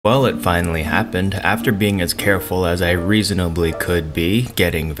Well, it finally happened. After being as careful as I reasonably could be,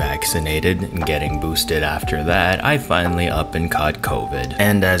 getting vaccinated and getting boosted after that, I finally up and caught COVID.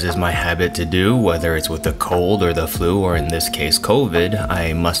 And as is my habit to do, whether it's with the cold or the flu or in this case COVID,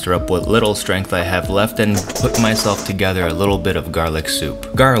 I muster up what little strength I have left and put myself together a little bit of garlic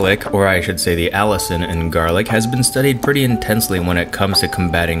soup. Garlic, or I should say the allicin in garlic, has been studied pretty intensely when it comes to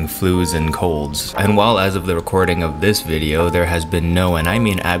combating flus and colds. And while as of the recording of this video, there has been no, and I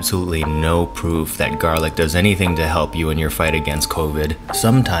mean absolutely no proof that garlic does anything to help you in your fight against COVID,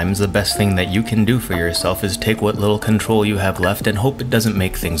 sometimes the best thing that you can do for yourself is take what little control you have left and hope it doesn't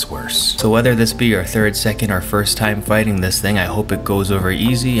make things worse. So whether this be your third, second, or first time fighting this thing, I hope it goes over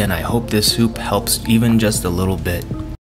easy, and I hope this soup helps even just a little bit.